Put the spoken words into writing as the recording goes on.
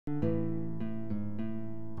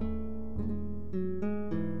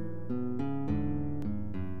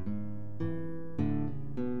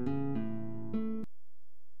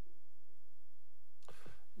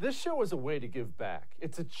This show is a way to give back.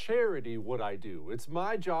 It's a charity, what I do. It's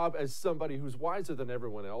my job as somebody who's wiser than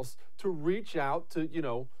everyone else to reach out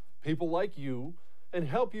to, people like you and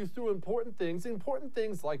help you through important things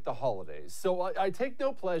like the holidays. So I take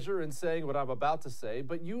no pleasure in saying what I'm about to say,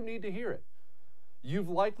 but you need to hear it. You've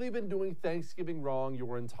likely been doing Thanksgiving wrong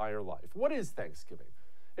your entire life. What is Thanksgiving?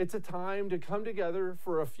 It's a time to come together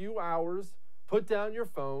for a few hours, put down your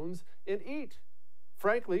phones, and eat.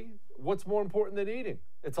 Frankly, what's more important than eating?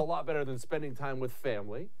 It's a lot better than spending time with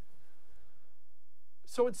family.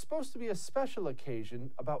 So it's supposed to be a special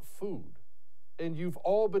occasion about food. And you've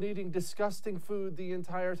all been eating disgusting food the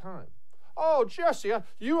entire time. Oh, Jesse,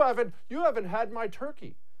 you haven't had my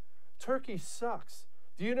turkey. Turkey sucks.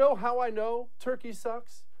 Do you know how I know turkey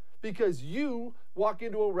sucks? Because you walk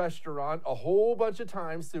into a restaurant a whole bunch of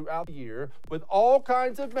times throughout the year with all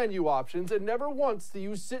kinds of menu options, and never once do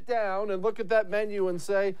you sit down and look at that menu and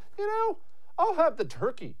say, I'll have the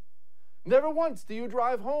turkey. Never once do you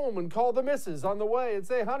drive home and call the missus on the way and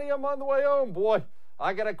say, honey, I'm on the way home. Boy,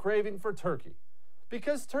 I got a craving for turkey.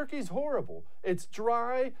 Because turkey's horrible. It's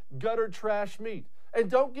dry, gutter trash meat. And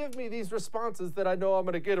don't give me these responses that I know I'm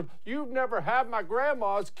going to get them. You've never had my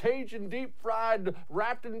grandma's Cajun deep fried,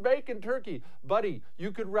 wrapped in bacon turkey. Buddy,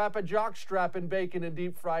 you could wrap a jock strap in bacon and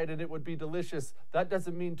deep fry it and it would be delicious. That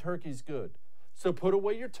doesn't mean turkey's good. So put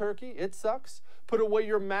away your turkey, it sucks. Put away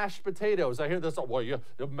your mashed potatoes. I hear this,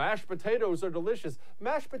 mashed potatoes are delicious.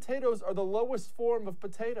 Mashed potatoes are the lowest form of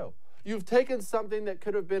potato. You've taken something that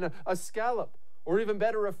could have been a scallop, or even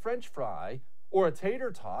better, a French fry, or a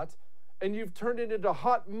tater tot, and you've turned it into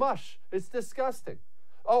hot mush. It's disgusting.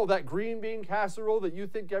 Oh, that green bean casserole that you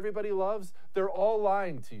think everybody loves, they're all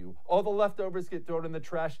lying to you. All the leftovers get thrown in the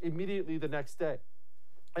trash immediately the next day.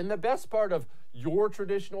 And the best part of your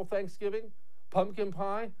traditional Thanksgiving, pumpkin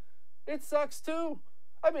pie, it sucks too.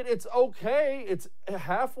 I mean, it's okay, it's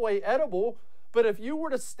halfway edible, but if you were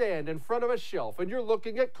to stand in front of a shelf and you're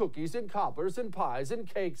looking at cookies and cobblers and pies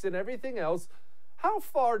and cakes and everything else, how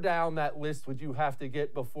far down that list would you have to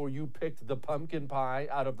get before you picked the pumpkin pie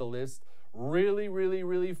out of the list? Really, really,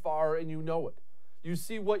 really far, and you know it. You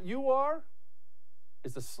see, what you are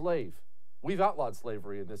is a slave. We've outlawed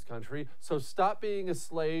slavery in this country, so stop being a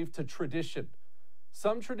slave to tradition.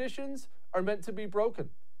 Some traditions are meant to be broken.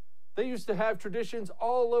 They used to have traditions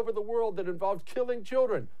all over the world that involved killing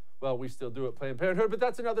children. Well, we still do it, Planned Parenthood, but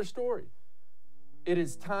that's another story. It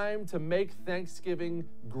is time to make Thanksgiving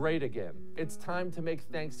great again. It's time to make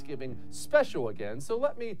Thanksgiving special again. So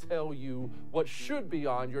let me tell you what should be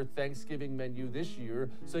on your Thanksgiving menu this year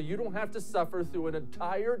so you don't have to suffer through an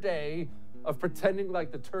entire day of pretending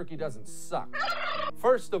like the turkey doesn't suck.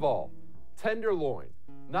 First of all, tenderloin.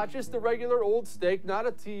 Not just a regular old steak, not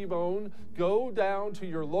a T-bone. Go down to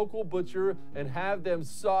your local butcher and have them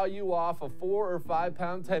saw you off a 4 or 5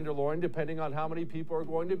 pound tenderloin, depending on how many people are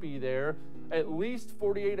going to be there, at least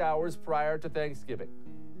 48 hours prior to Thanksgiving.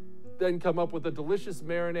 Then come up with a delicious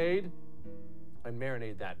marinade and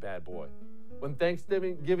marinate that bad boy. When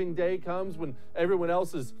Thanksgiving Day comes, when everyone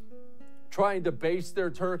else is trying to baste their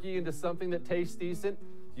turkey into something that tastes decent,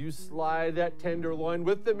 you slide that tenderloin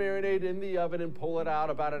with the marinade in the oven and pull it out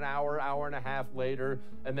about an hour, hour and a half later,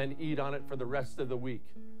 and then eat on it for the rest of the week.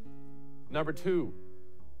 Number 2,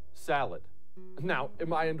 salad. Now,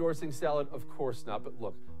 am I endorsing salad? Of course not, but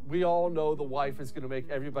look, we all know the wife is going to make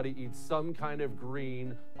everybody eat some kind of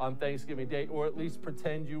green on Thanksgiving Day, or at least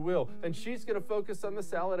pretend you will. And she's going to focus on the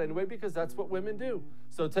salad anyway because that's what women do.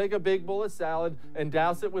 So take a big bowl of salad and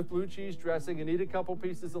douse it with blue cheese dressing and eat a couple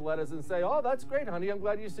pieces of lettuce and say, oh, that's great, honey. I'm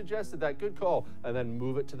glad you suggested that. Good call. And then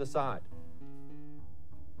move it to the side.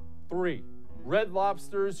 3, Red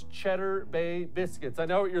Lobster's Cheddar Bay Biscuits. I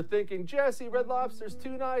know what you're thinking. Jesse, Red Lobster's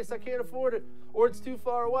too nice. I can't afford it. Or it's too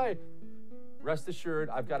far away. Rest assured,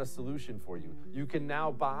 I've got a solution for you. You can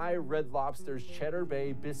now buy Red Lobster's Cheddar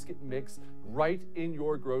Bay Biscuit Mix right in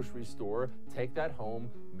your grocery store. Take that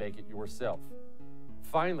home, make it yourself.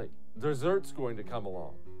 Finally, dessert's going to come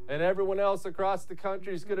along. And everyone else across the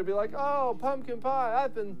country is going to be like, oh, pumpkin pie,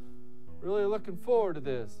 I've been really looking forward to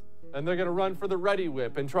this. And they're going to run for the Ready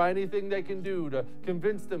Whip and try anything they can do to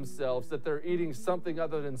convince themselves that they're eating something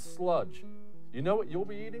other than sludge. You know what you'll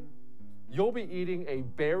be eating? You'll be eating a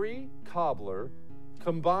berry cobbler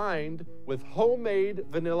combined with homemade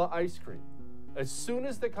vanilla ice cream. As soon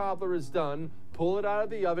as the cobbler is done, pull it out of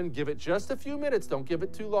the oven, give it just a few minutes. Don't give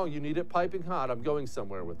it too long. You need it piping hot. I'm going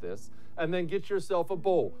somewhere with this. And then get yourself a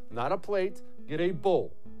bowl, not a plate, get a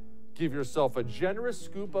bowl. Give yourself a generous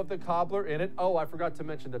scoop of the cobbler in it. Oh, I forgot to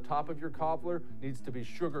mention the top of your cobbler needs to be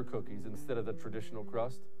sugar cookies instead of the traditional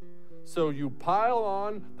crust. So you pile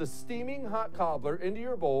on the steaming hot cobbler into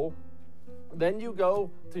your bowl, Then you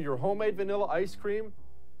go to your homemade vanilla ice cream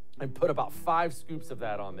and put about 5 scoops of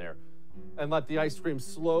that on there. And let the ice cream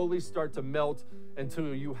slowly start to melt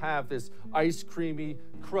until you have this ice creamy,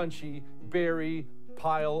 crunchy, berry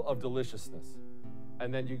pile of deliciousness.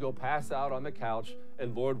 And then you go pass out on the couch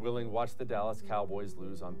and, Lord willing, watch the Dallas Cowboys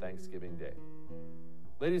lose on Thanksgiving Day.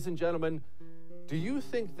 Ladies and gentlemen, do you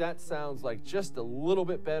think that sounds like just a little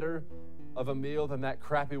bit better of a meal than that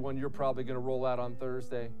crappy one you're probably going to roll out on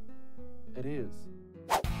Thursday? It is.